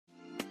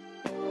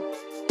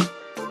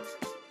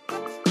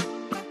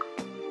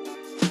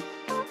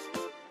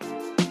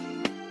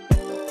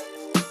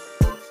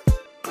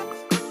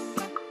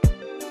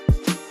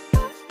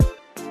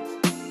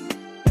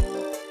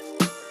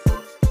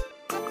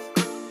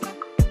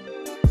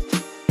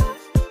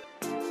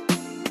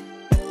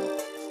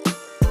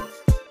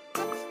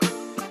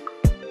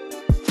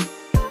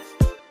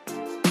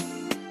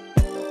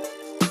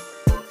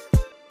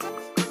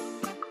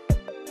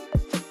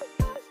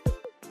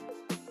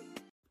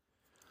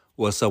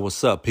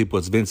What's up, people?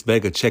 It's Vince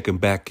Vega checking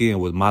back in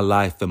with my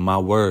life and my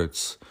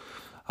words.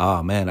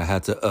 Oh, man, I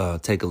had to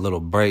take a little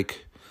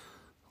break.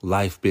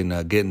 Life been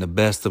getting the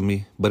best of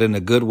me, but in a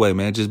good way,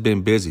 man. Just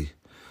been busy,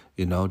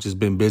 just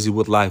been busy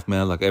with life,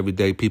 man, like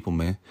everyday people,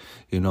 man.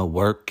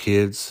 Work,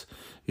 kids,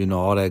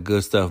 all that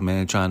good stuff,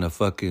 man. Trying to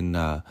fucking,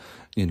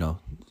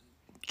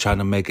 trying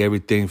to make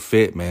everything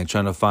fit, man.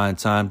 Trying to find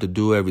time to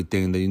do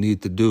everything that you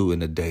need to do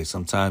in a day.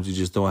 Sometimes you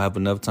just don't have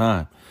enough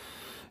time.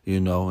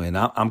 And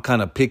I'm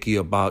kind of picky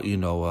about,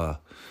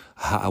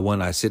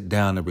 when I sit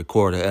down and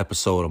record an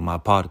episode of my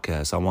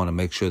podcast. I want to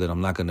make sure that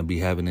I'm not going to be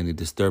having any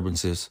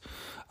disturbances.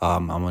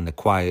 I'm in a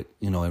quiet,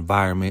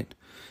 environment,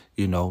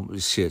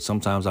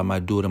 sometimes I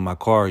might do it in my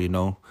car,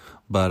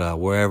 but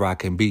wherever I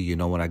can be,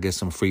 when I get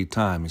some free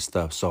time and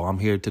stuff. So I'm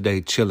here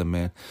today chilling,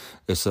 man.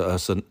 It's a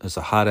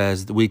hot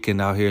ass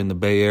weekend out here in the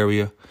Bay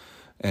Area.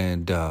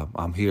 And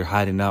I'm here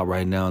hiding out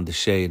right now in the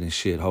shade and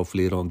shit.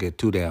 Hopefully it don't get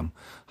too damn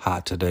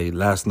hot today.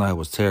 Last night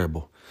was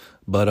terrible.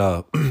 But,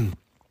 I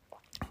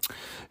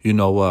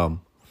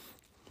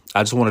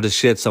just wanted to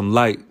shed some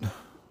light.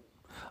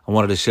 I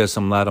wanted to shed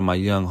some light on my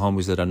young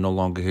homies that are no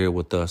longer here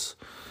with us.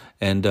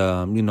 And,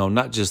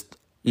 not just,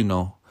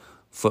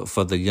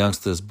 for the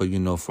youngsters, but,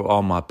 for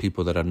all my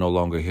people that are no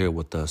longer here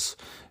with us.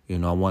 I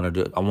want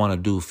to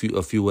do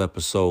a few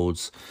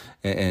episodes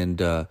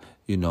and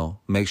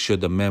make sure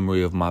the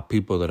memory of my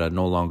people that are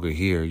no longer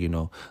here,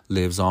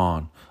 lives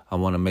on. I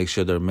want to make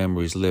sure their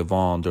memories live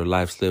on, their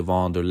lives live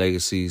on, their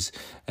legacies,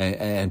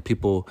 and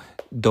people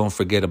don't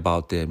forget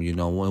about them.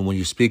 When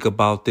you speak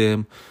about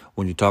them,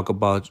 when you talk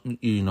about,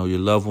 your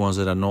loved ones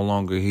that are no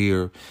longer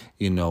here,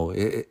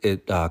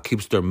 it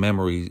keeps their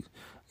memory.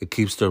 It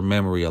keeps their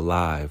memory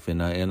alive,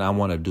 and I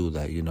want to do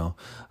that.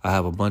 I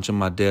have a bunch of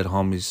my dead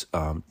homies'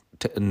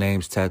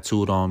 names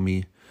tattooed on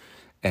me.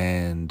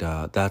 And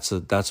that's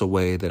a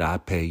way that I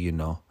pay,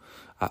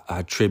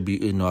 I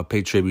tribute, I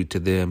pay tribute to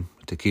them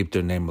to keep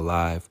their name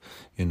alive.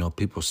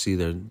 People see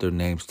their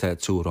names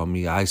tattooed on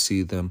me. I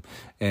see them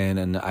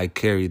and I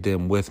carry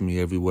them with me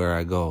everywhere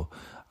I go.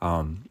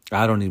 I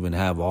don't even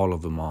have all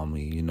of them on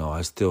me.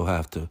 I still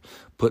have to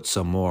put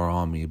some more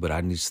on me, but I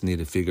just need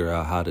to figure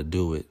out how to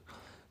do it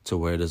to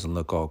where it doesn't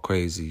look all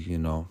crazy,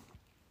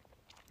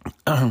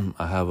 I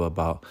have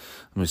about,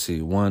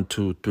 1,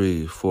 2,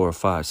 3, 4,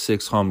 5,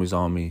 6 homies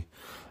on me.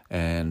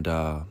 And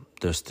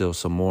there's still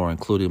some more,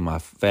 including my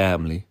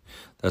family.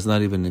 That's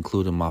not even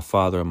including my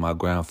father and my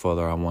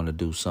grandfather I want to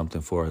do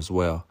something for as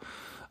well.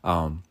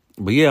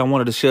 But yeah, I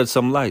wanted to shed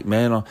some light,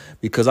 man,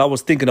 because I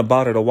was thinking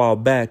about it a while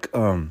back.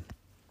 A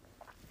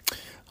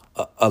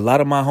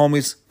lot of my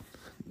homies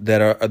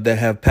that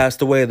have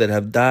passed away, that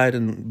have died,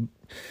 and,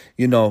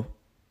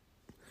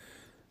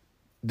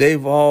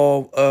 they've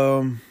all,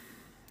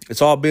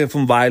 it's all been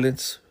from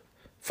violence,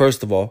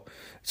 first of all.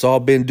 It's all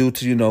been due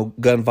to,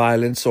 gun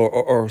violence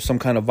or some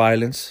kind of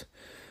violence.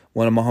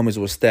 One of my homies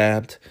was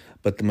stabbed,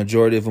 but the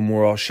majority of them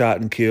were all shot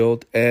and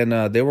killed. And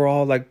they were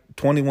all like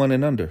 21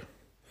 and under.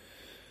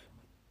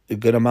 A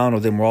good amount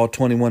of them were all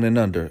 21 and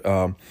under.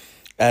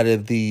 Out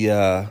of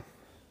the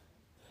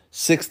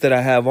 6 that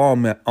I have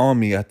on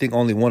me, I think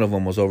only one of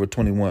them was over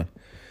 21.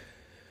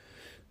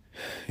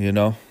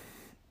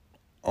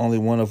 Only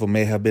one of them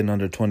may have been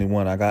under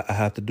 21. I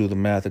have to do the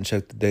math and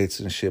check the dates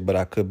and shit, but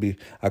I could be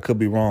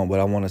wrong. But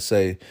I want to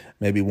say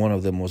maybe one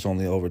of them was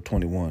only over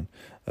 21.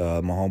 My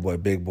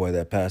homeboy, Big Boy,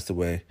 that passed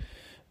away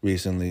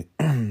recently,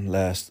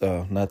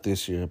 not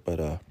this year,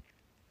 but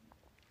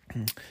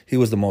he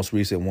was the most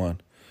recent one.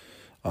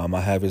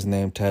 I have his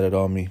name tatted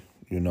on me.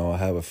 I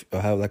have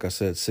like I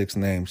said, 6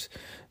 names,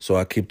 so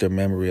I keep their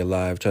memory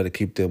alive. Try to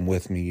keep them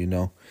with me.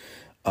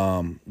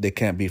 They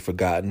can't be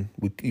forgotten.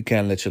 You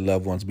can't let your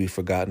loved ones be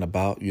forgotten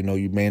about. You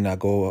may not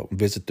go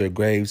visit their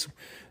graves,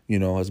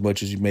 as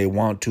much as you may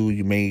want to.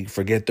 You may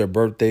forget their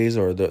birthdays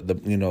or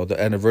the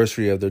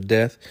anniversary of their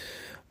death.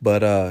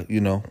 But,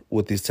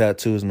 with these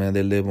tattoos, man,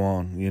 they live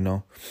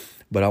on,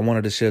 But I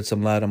wanted to shed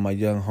some light on my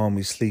young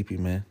homie, Sleepy,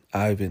 man,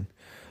 Ivan.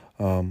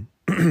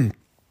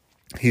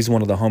 He's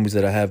one of the homies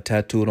that I have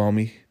tattooed on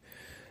me.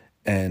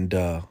 And,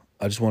 I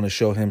just want to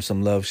show him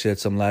some love, shed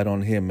some light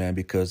on him, man,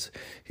 because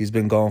he's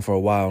been gone for a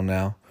while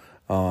now.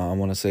 I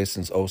want to say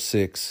since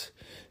 2006,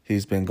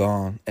 he's been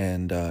gone.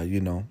 And,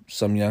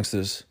 some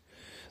youngsters,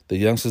 the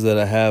youngsters that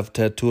I have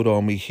tattooed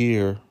on me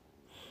here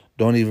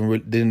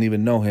didn't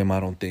even know him,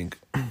 I don't think.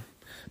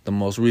 The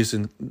most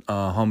recent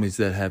homies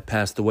that have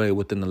passed away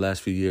within the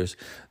last few years,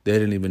 they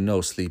didn't even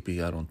know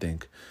Sleepy, I don't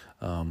think.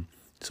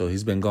 So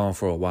he's been gone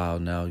for a while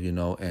now,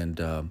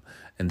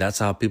 and that's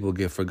how people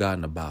get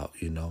forgotten about,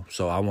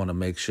 So I want to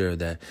make sure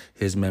that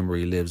his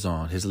memory lives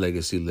on, his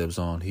legacy lives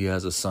on. He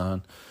has a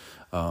son.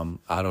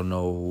 I don't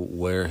know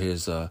where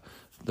the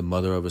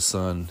mother of his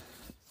son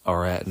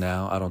are at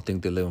now. I don't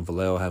think they live in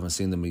Vallejo. I haven't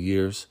seen them in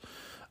years.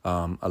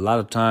 A lot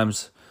of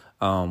times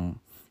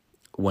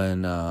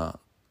when,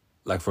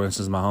 like for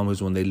instance, my homies,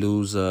 when they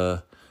lose,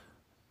 that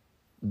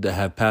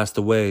have passed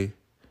away,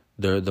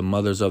 the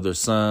mothers of their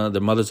son,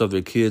 the mothers of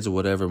their kids or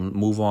whatever,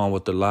 move on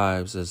with their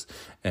lives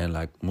and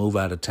like move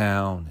out of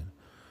town and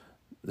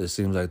It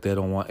seems like they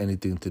don't want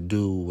anything to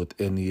do with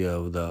any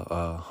of the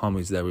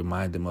homies that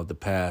remind them of the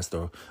past,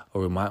 or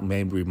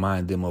maybe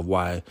remind them of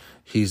why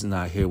he's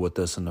not here with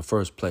us in the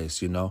first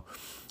place.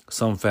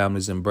 Some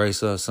families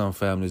embrace us, some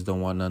families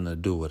don't want nothing to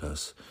do with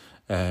us.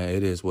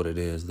 It is what it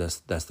is.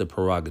 That's the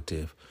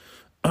prerogative.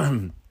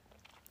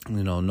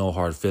 No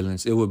hard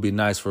feelings. It would be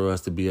nice for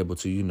us to be able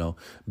to,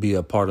 be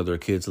a part of their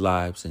kids'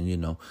 lives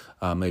and,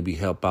 maybe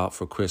help out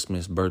for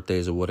Christmas,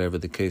 birthdays, or whatever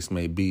the case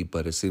may be.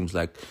 But it seems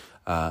like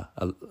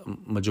a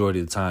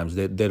majority of the times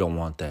they don't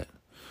want that.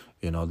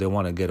 They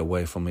want to get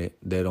away from it.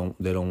 They don't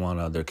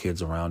want their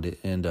kids around it.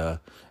 And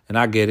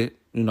I get it.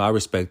 I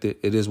respect it.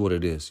 It is what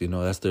it is.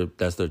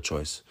 That's their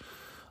choice.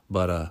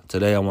 But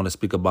today I want to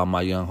speak about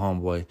my young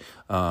homeboy,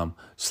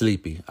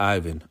 Sleepy,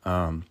 Ivan.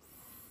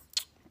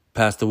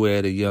 Passed away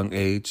at a young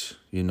age,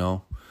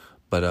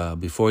 But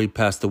before he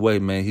passed away,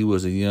 man, he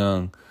was a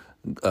young,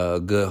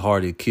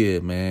 good-hearted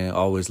kid, man.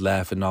 Always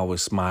laughing,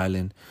 always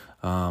smiling.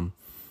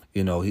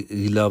 He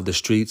loved the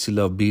streets. He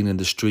loved being in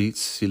the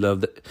streets. He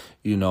loved,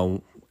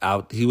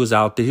 out. He was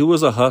out there. He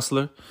was a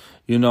hustler.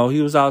 He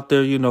was out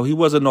there. He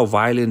wasn't no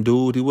violent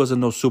dude. He wasn't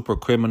no super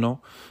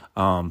criminal.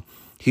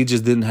 He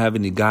just didn't have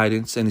any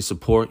guidance, any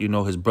support.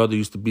 His brother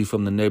used to be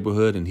from the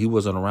neighborhood and he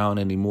wasn't around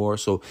anymore.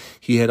 So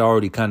he had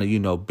already kind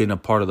of, been a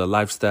part of the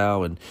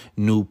lifestyle and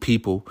knew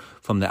people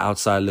from the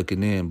outside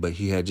looking in. But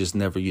he had just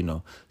never,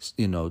 got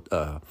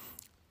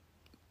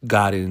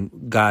in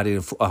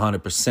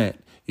 100%,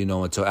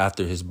 until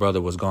after his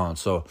brother was gone.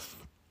 So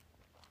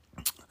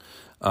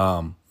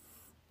when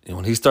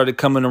he started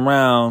coming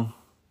around,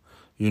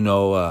 he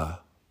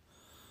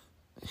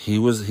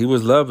was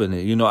loving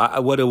it.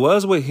 What it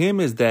was with him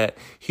is that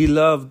he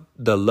loved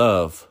the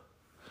love.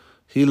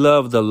 He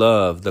loved the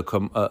love, the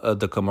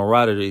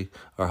camaraderie,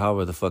 or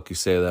however the fuck you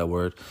say that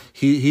word.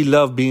 He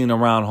loved being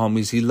around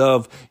homies. He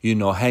loved,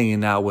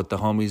 hanging out with the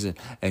homies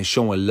and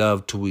showing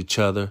love to each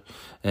other,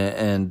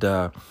 and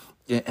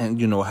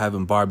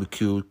having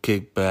barbecue,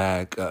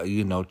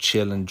 kickback,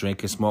 chilling,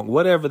 drinking, smoke,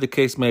 whatever the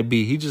case may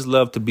be. He just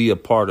loved to be a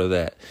part of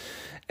that,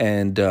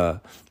 and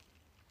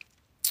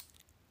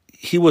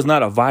he was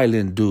not a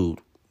violent dude.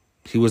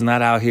 He was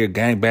not out here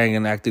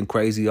gangbanging, acting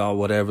crazy, or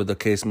whatever the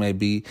case may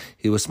be.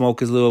 He would smoke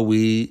his little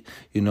weed,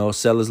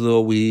 sell his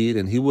little weed,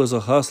 and he was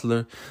a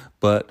hustler,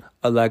 but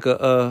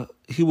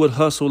he would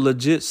hustle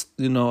legit,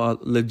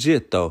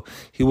 legit though.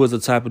 He was the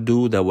type of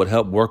dude that would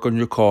help work on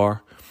your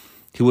car.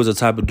 He was the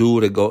type of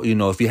dude that go,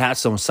 if he had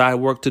some side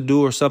work to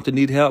do or something,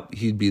 need help,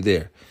 he'd be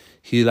there.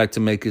 He liked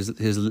to make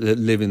his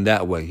living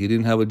that way. He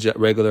didn't have a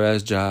regular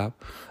ass job.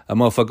 A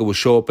motherfucker would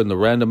show up in the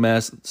random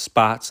ass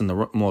spots in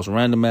the most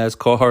random ass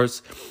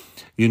cars,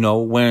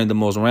 wearing the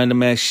most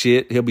random ass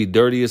shit. He'll be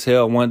dirty as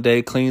hell one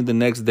day, clean the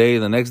next day.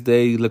 The next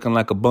day, looking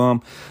like a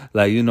bum.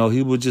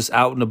 He was just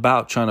out and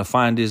about trying to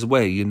find his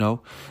way,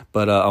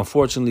 But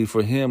unfortunately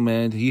for him,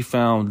 man, he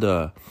found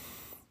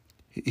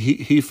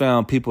he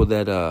found people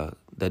that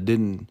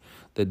didn't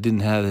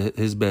have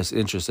his best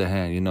interests at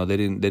hand. They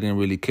didn't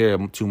really care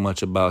too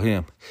much about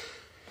him.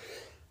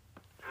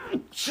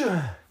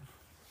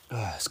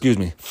 Excuse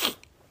me.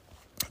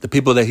 The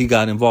people that he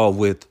got involved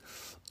with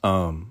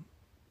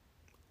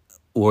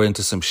were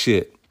into some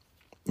shit,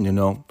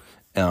 into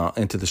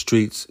the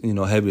streets,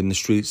 heavy in the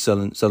streets,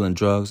 selling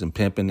drugs and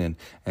pimping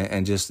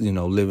and just,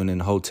 living in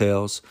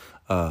hotels,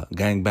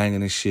 gang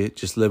banging and shit,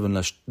 just living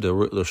the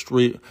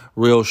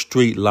real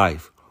street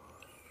life.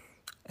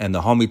 And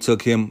the homie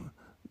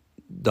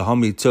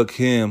took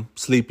him,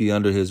 Sleepy,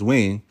 under his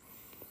wing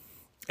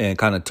and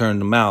kind of turned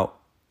him out.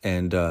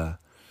 And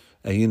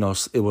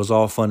it was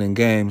all fun and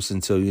games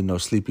until,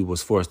 Sleepy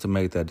was forced to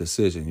make that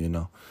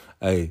decision,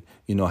 Hey,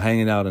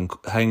 hanging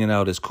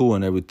out is cool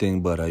and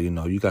everything, but,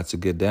 you got to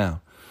get down.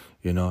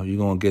 You're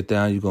going to get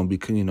down, you're going to be,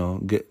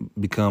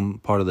 become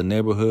part of the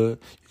neighborhood.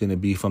 You're going to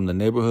be from the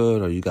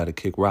neighborhood, or you got to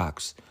kick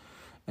rocks.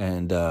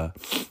 And I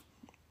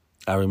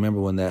remember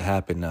when that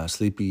happened,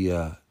 Sleepy,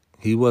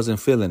 he wasn't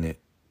feeling it.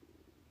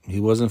 He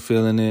wasn't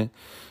feeling it.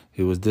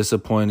 He was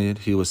disappointed.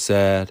 He was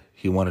sad.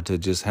 He wanted to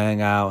just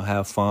hang out,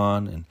 have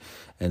fun,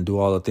 and do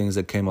all the things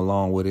that came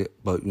along with it.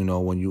 But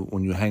when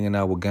you're hanging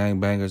out with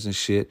gangbangers and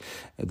shit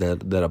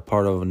that are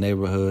part of a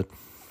neighborhood,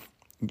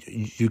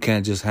 you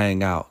can't just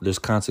hang out. There's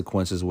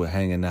consequences with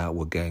hanging out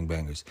with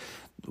gangbangers,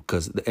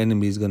 because the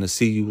enemy's gonna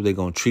see you. They're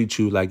gonna treat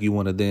you like you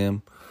one of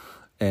them,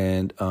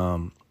 and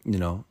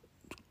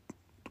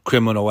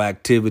criminal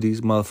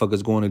activities,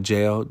 motherfuckers going to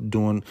jail,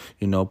 doing,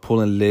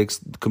 pulling licks,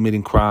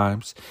 committing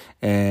crimes.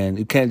 And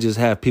you can't just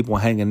have people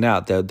hanging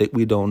out that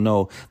we don't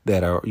know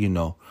that are,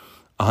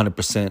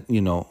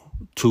 100%,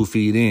 2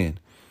 feet in.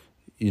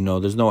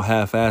 There's no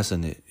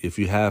half-assing it. If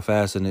you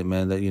half-assing it,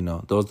 man, that,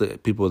 those are the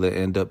people that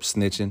end up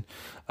snitching,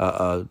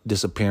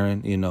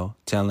 disappearing,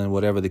 telling,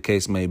 whatever the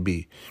case may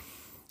be.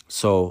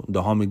 So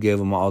the homie gave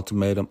him an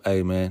ultimatum.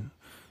 Hey, man,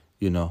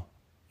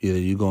 either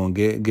you going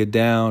to get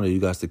down or you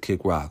got to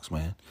kick rocks,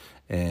 man.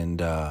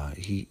 And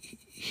he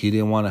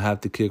didn't want to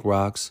have to kick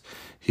rocks.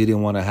 He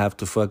didn't want to have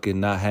to fucking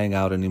not hang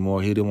out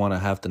anymore. He didn't want to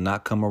have to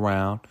not come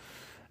around.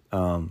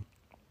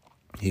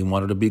 He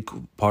wanted to be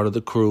part of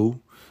the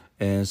crew.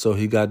 And so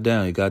he got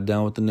down. He got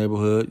down with the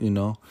neighborhood,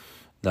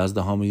 That's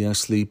the homie Young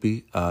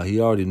Sleepy. He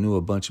already knew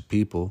a bunch of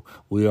people.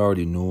 We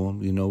already knew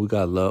him. We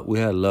got love. We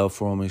had love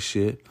for him and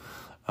shit.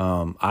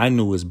 I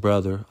knew his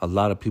brother. A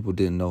lot of people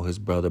didn't know his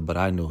brother, but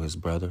I knew his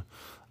brother.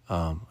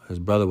 His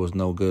brother was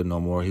no good no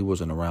more. He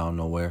wasn't around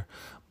nowhere.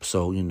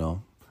 So,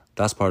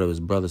 that's part of his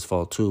brother's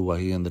fault too, why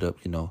he ended up,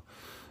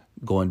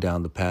 going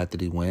down the path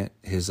that he went.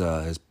 His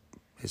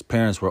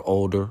parents were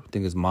older. I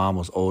think his mom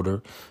was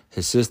older.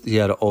 His sister, he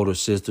had an older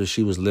sister.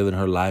 She was living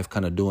her life,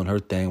 kind of doing her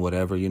thing,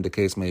 whatever the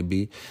case may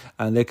be.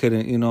 And they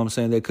couldn't,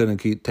 they couldn't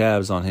keep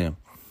tabs on him.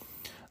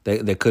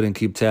 They couldn't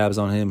keep tabs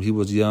on him. He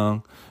was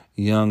young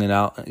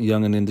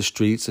and in the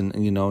streets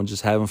and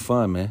just having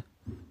fun, man.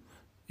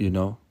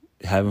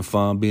 Having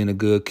fun, being a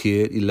good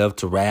kid. He loved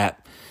to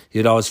rap.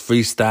 He'd always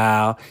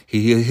freestyle.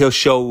 He'll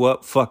show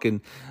up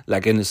fucking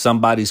like in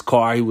somebody's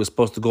car. He was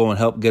supposed to go and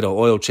help get an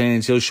oil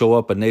change. He'll show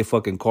up in their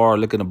fucking car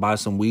looking to buy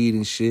some weed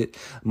and shit.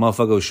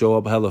 Motherfucker will show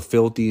up hella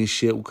filthy and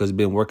shit because he's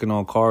been working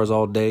on cars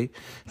all day,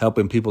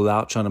 helping people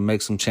out, trying to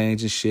make some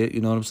change and shit. You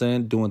know what I'm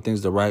saying? Doing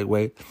things the right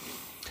way.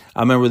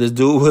 I remember this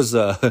dude was,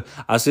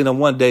 I seen him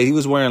one day. He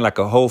was wearing like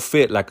a whole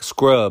fit, like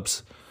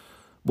scrubs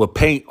with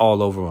paint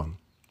all over him.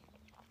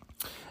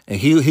 And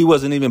he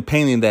wasn't even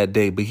painting that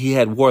day, but he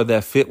had wore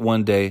that fit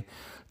one day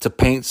to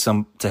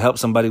help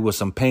somebody with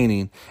some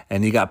painting.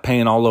 And he got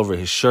paint all over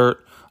his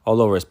shirt,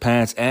 all over his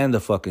pants and the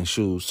fucking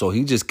shoes. So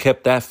he just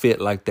kept that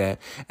fit like that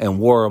and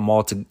wore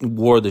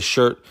the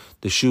shirt,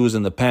 the shoes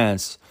and the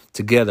pants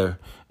together,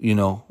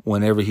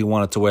 whenever he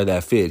wanted to wear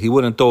that fit. He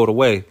wouldn't throw it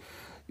away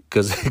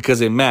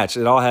because it matched.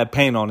 It all had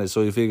paint on it.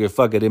 So he figured,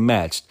 fuck it, it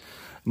matched.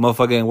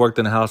 Motherfucker ain't worked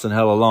in the house in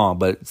hella long,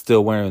 but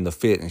still wearing the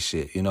fit and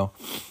shit,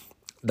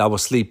 That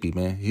was Sleepy,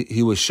 man.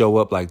 He would show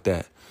up like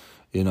that,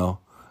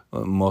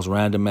 most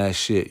random ass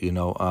shit,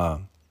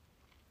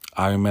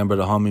 I remember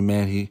the homie,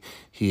 man, he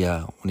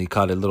when he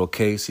caught a little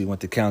case, he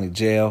went to county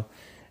jail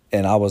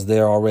and I was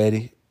there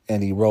already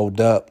and he rolled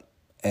up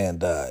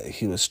and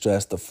he was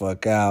stressed the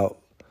fuck out.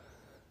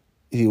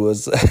 He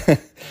was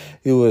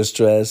he was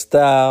stressed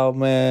out,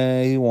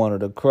 man. He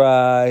wanted to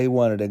cry. He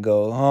wanted to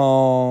go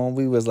home.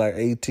 We was like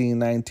 18,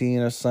 19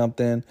 or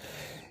something.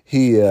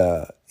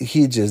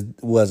 He just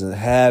wasn't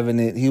having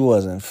it. He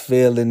wasn't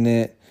feeling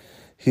it.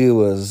 He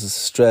was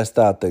stressed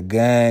out the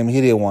game.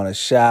 He didn't want to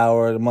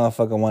shower. The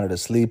motherfucker wanted to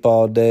sleep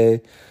all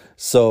day.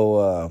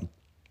 So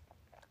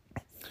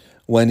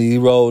when he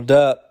rolled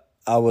up,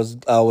 I was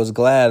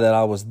glad that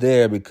I was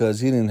there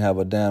because he didn't have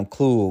a damn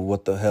clue of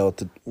what the hell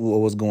what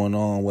was going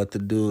on, what to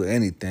do,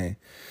 anything,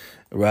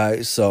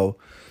 right? So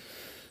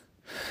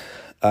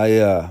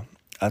I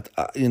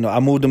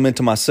moved him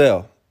into my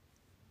cell.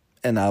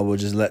 And I was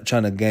just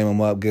trying to game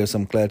him up, give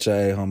some clutch.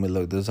 Hey, homie,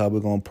 look, this is how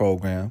we're going to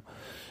program.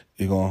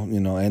 You're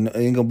going to, ain't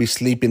going to be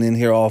sleeping in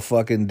here all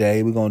fucking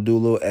day. We're going to do a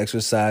little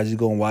exercise. You're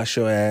going to wash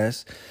your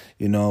ass.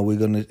 We're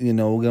going to,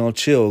 we're going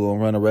to chill. We're going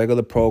to run a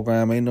regular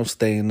program. Ain't no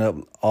staying up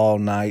all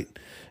night,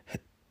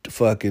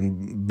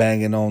 fucking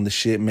banging on the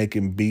shit,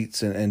 making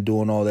beats and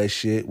doing all that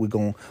shit. We're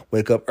going to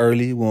wake up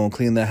early. We're going to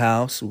clean the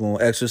house. We're going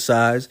to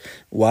exercise,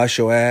 wash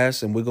your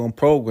ass, and we're going to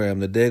program.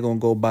 The day going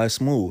to go by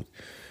smooth.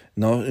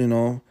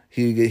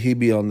 He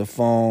be on the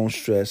phone,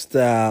 stressed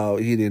out.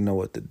 He didn't know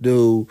what to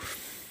do.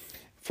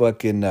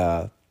 Fucking,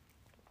 I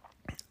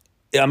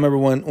remember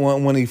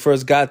when he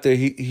first got there,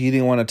 he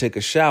didn't want to take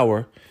a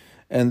shower.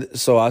 And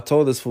so I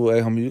told this fool,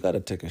 hey, homie, you got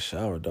to take a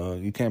shower, dog.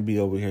 You can't be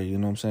over here, you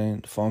know what I'm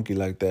saying? Funky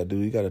like that,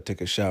 dude. You got to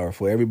take a shower.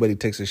 For everybody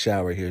takes a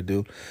shower here,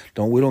 dude.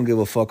 We don't give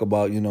a fuck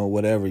about,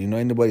 whatever.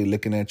 Ain't nobody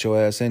looking at your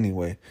ass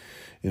anyway.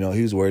 He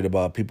was worried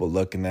about people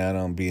looking at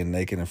him, being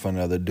naked in front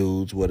of other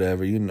dudes,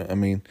 whatever.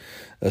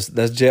 That's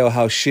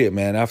jailhouse shit,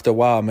 man. After a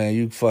while, man,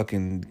 you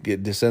fucking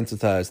get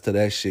desensitized to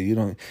that shit.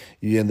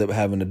 You end up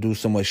having to do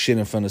so much shit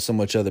in front of so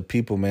much other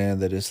people, man,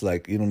 that it's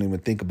like you don't even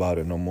think about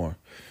it no more.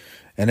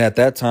 And at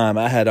that time,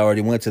 I had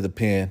already went to the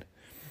pen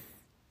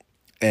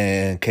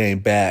and came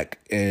back,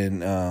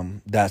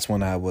 and that's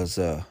when I was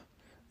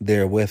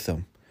there with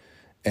him.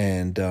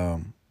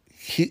 And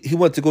he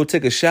went to go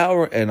take a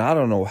shower, and I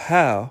don't know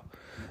how,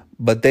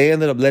 but they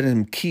ended up letting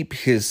him keep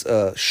his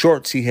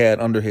shorts he had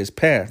under his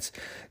pants.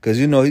 Because,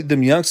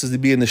 them youngsters, they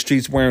be in the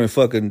streets wearing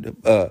fucking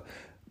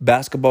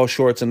basketball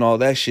shorts and all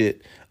that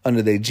shit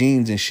under their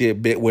jeans and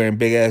shit, wearing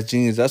big-ass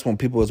jeans. That's when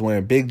people was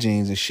wearing big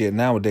jeans and shit.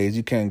 Nowadays,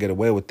 you can't get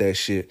away with that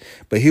shit.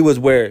 But he would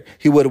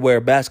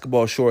wear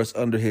basketball shorts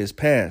under his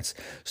pants.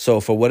 So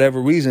for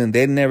whatever reason,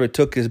 they never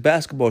took his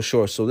basketball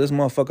shorts. So this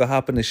motherfucker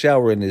hop in the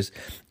shower in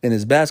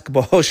his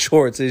basketball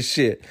shorts and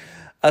shit.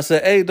 I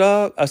said, hey,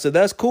 dog. I said,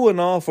 that's cool and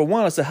all. For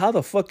one, I said, how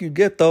the fuck you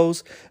get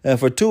those? And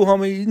for two,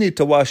 homie, you need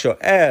to wash your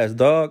ass,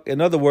 dog.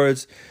 In other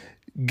words,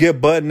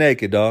 get butt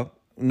naked, dog.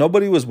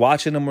 Nobody was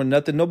watching him or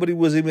nothing. Nobody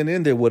was even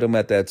in there with him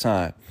at that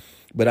time.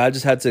 But I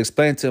just had to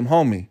explain to him,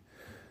 homie,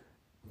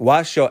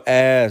 wash your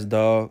ass,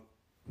 dog.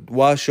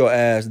 Wash your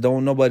ass.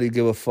 Don't nobody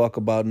give a fuck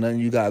about nothing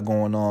you got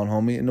going on,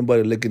 homie. Ain't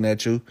nobody looking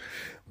at you.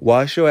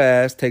 Wash your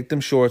ass, take them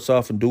shorts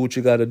off, and do what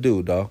you got to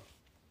do, dog.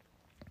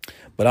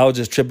 But I was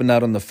just tripping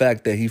out on the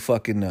fact that he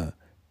fucking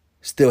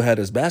still had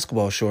his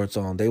basketball shorts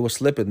on. They were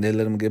slipping. They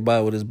let him get by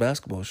with his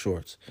basketball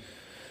shorts.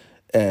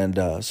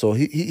 And so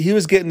he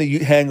was getting the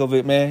hang of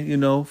it,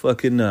 man.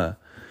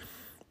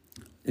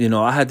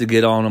 I had to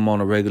get on him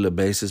on a regular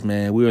basis,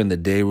 man. We were in the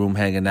day room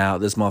hanging out.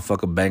 This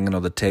motherfucker banging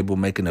on the table,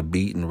 making a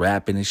beat and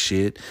rapping and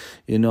shit.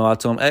 I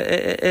told him,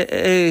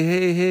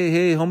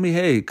 hey, homie,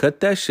 hey,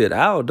 cut that shit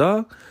out,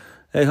 dog.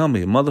 Hey,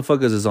 homie,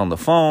 motherfuckers is on the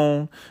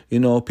phone.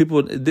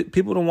 People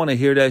don't want to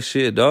hear that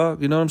shit,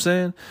 dog. You know what I'm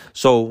saying?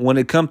 So when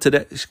it came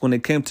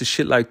to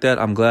shit like that,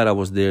 I'm glad I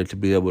was there to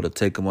be able to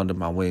take them under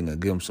my wing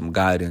and give them some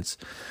guidance,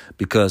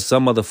 because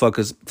some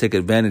motherfuckers take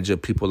advantage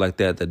of people like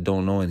that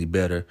don't know any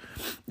better,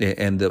 and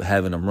end up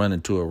having them run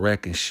into a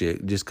wreck and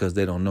shit just because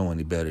they don't know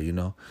any better.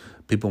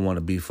 People want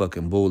to be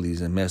fucking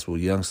bullies and mess with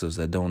youngsters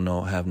that don't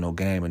know, have no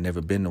game, and never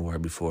been nowhere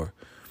before.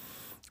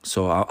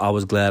 So I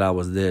was glad I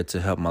was there to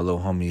help my little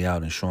homie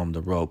out and show him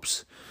the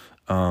ropes.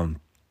 I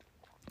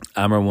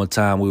remember one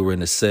time we were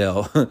in a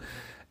cell,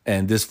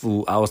 and this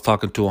fool, I was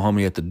talking to a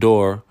homie at the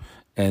door,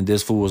 and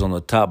this fool was on the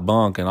top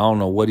bunk, and I don't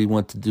know what he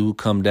went to do,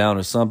 come down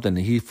or something,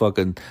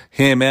 and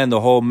him and the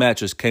whole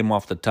mattress came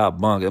off the top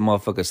bunk. That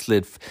motherfucker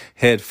slid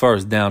head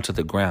first down to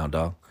the ground,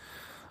 dog.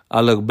 Me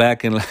and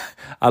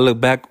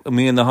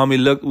the homie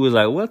looked, we was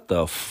like, what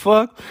the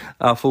fuck?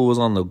 Our fool was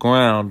on the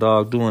ground,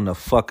 dog, doing the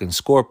fucking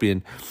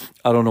scorpion.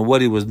 I don't know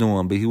what he was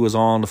doing, but he was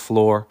on the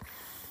floor.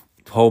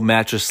 The whole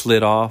mattress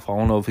slid off. I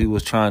don't know if he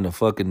was trying to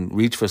fucking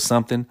reach for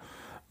something,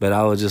 but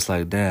I was just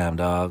like, damn,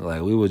 dog.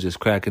 Like, we were just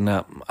cracking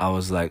up. I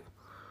was like,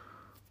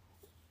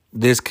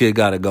 this kid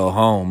got to go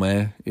home,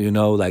 man.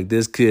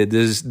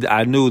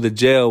 I knew the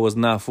jail was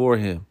not for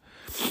him.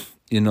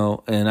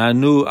 And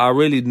I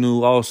really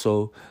knew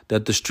also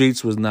that the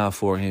streets was not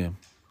for him.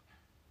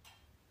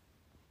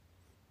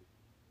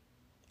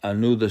 I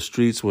knew the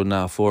streets were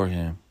not for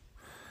him.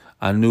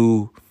 I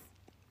knew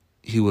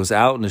he was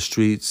out in the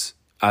streets.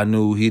 I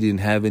knew he didn't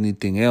have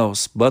anything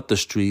else but the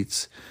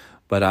streets.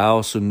 But I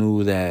also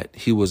knew that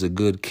he was a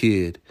good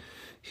kid.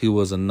 He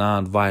was a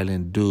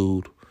non-violent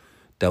dude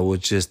that was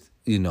just,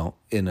 in a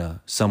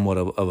somewhat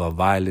of a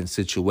violent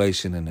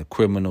situation, in a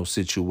criminal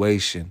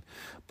situation.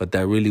 But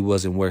that really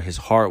wasn't where his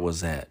heart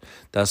was at.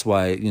 That's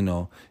why,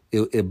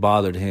 it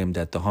bothered him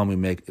that the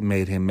homie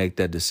made him make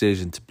that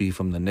decision to be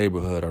from the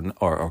neighborhood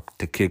or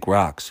to kick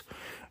rocks,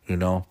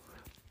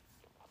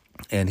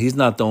 And he's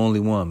not the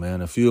only one,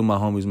 man. A few of my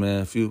homies,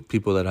 man, a few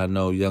people that I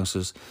know,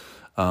 youngsters,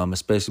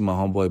 especially my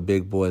homeboy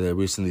Big Boy that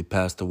recently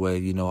passed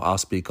away. I'll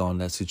speak on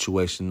that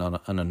situation on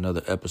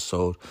another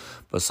episode.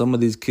 But some of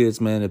these kids,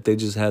 man, if they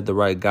just had the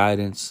right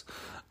guidance,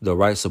 the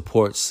right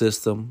support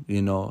system,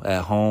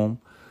 at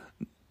home,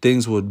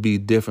 things would be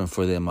different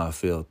for them, I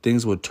feel.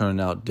 Things would turn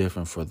out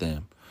different for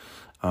them.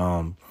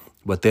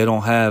 But they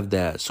don't have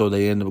that, so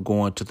they end up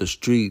going to the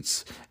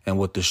streets, and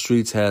what the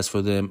streets has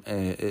for them,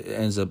 it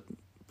ends up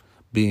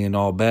being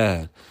all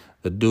bad.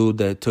 The dude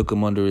that took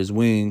him under his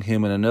wing,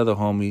 him and another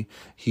homie,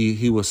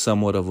 he was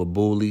somewhat of a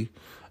bully,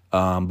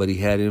 but he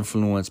had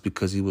influence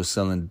because he was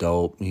selling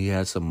dope. He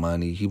had some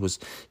money. He was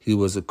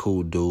a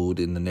cool dude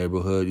in the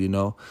neighborhood,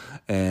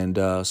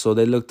 and so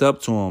they looked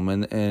up to him,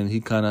 and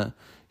he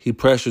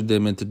pressured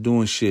them into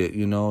doing shit,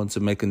 into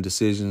making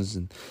decisions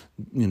and,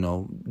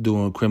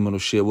 doing criminal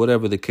shit,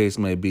 whatever the case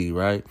may be,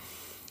 right?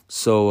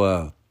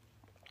 So,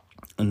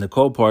 and the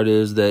cold part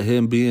is that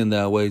him being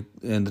that way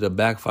ended up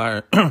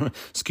backfiring,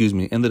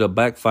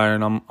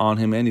 on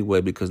him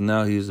anyway, because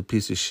now he's a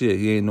piece of shit.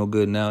 He ain't no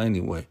good now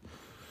anyway.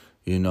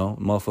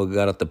 Motherfucker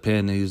got out the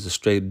pen and he's a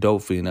straight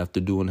dope fiend after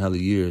doing hella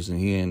years, and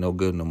he ain't no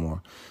good no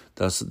more.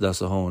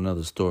 That's a whole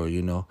nother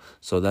story,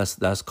 So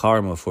that's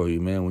karma for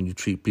you, man. When you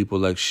treat people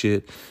like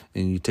shit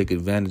and you take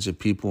advantage of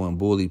people and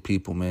bully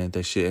people, man,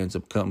 that shit ends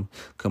up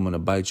coming to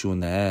bite you in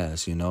the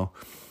ass,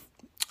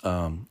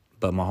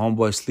 But my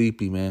homeboy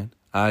Sleepy, man,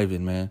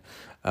 Ivan, man,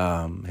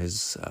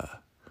 his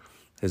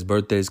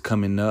birthday's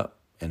coming up,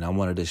 and I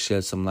wanted to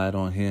shed some light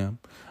on him.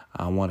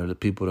 I wanted the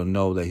people to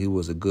know that he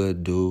was a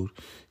good dude.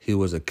 He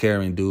was a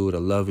caring dude, a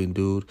loving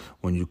dude.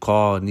 When you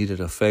called, needed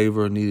a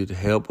favor, needed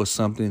help with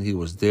something, he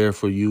was there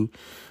for you.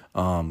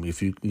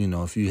 If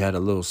you had a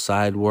little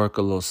side work,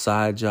 a little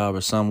side job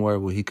or somewhere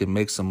where he could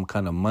make some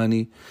kind of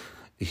money,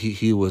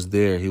 he was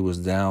there. He was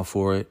down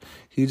for it.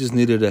 He just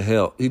needed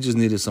help. He just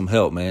needed some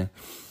help, man.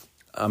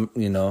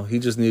 He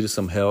just needed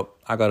some help.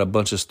 I got a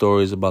bunch of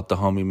stories about the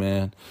homie,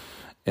 man.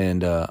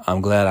 And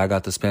I'm glad I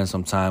got to spend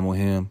some time with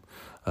him.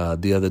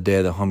 The other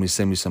day, the homie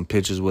sent me some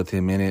pictures with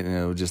him in it, and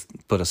it would just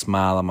put a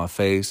smile on my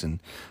face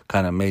and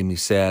kind of made me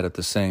sad at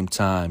the same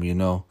time,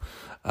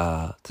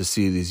 to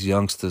see these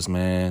youngsters,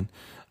 man,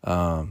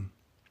 that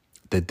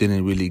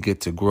didn't really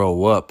get to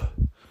grow up.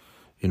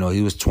 He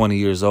was 20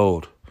 years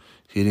old.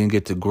 He didn't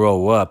get to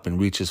grow up and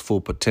reach his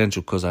full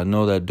potential, because I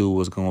know that dude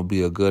was going to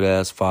be a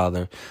good-ass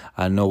father.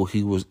 I know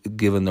he was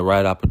given the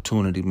right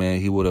opportunity,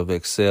 man. He would have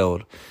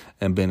excelled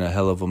and been a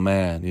hell of a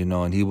man,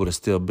 and he would have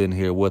still been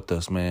here with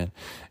us, man.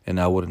 And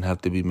I wouldn't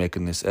have to be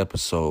making this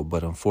episode.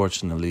 But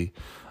unfortunately,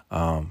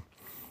 they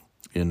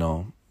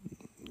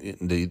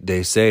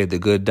say the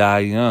good die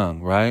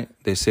young, right?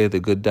 They say the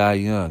good die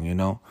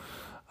young,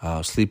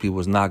 Sleepy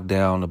was knocked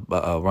down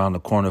around the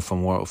corner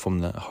from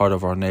the heart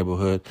of our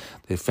neighborhood.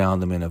 They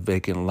found him in a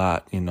vacant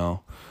lot.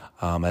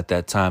 At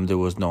that time there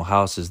was no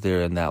houses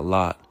there in that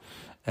lot,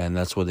 and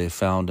that's where they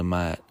found him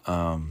at.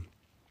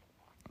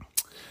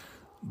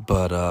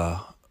 But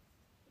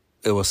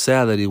it was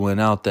sad that he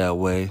went out that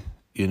way.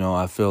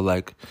 I feel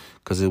like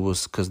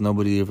because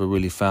nobody ever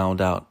really found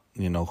out,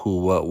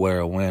 who, what, where,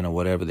 or when, or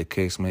whatever the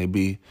case may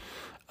be.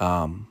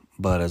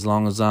 But as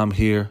long as I'm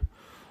here,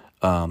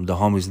 the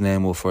homie's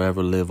name will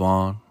forever live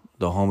on.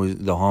 The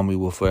homie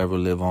will forever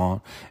live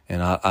on,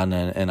 and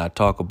I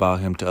talk about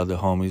him to other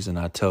homies, and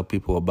I tell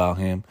people about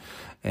him,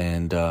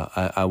 and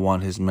I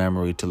want his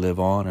memory to live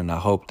on, and I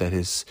hope that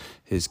his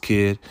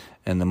kid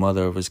and the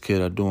mother of his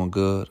kid are doing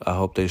good. I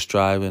hope they're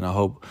striving. I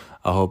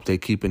hope they're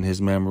keeping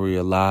his memory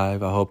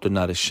alive. I hope they're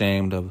not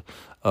ashamed of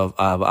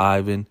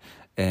Ivan.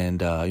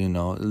 And, a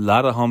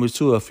lot of homies,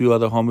 too. A few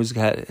other homies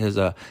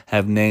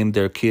have named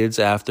their kids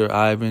after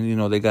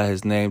Ivan. They got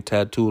his name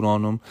tattooed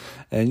on them.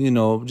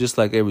 And, just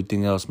like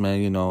everything else,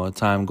 man,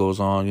 time goes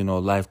on,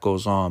 life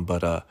goes on.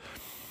 But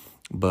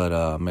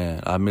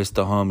man, I miss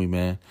the homie,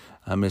 man.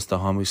 I miss the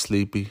homie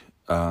Sleepy,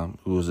 who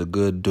was a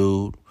good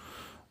dude,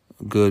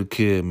 good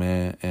kid,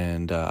 man.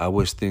 And I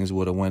wish things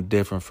would have went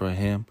different for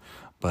him.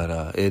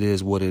 But it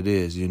is what it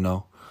is,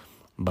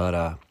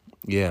 But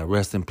yeah,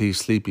 rest in peace,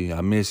 Sleepy.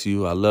 I miss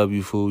you. I love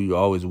you, fool. You're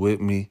always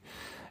with me.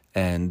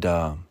 And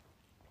I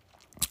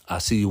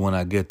see you when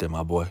I get there,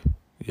 my boy.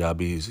 Y'all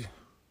be easy.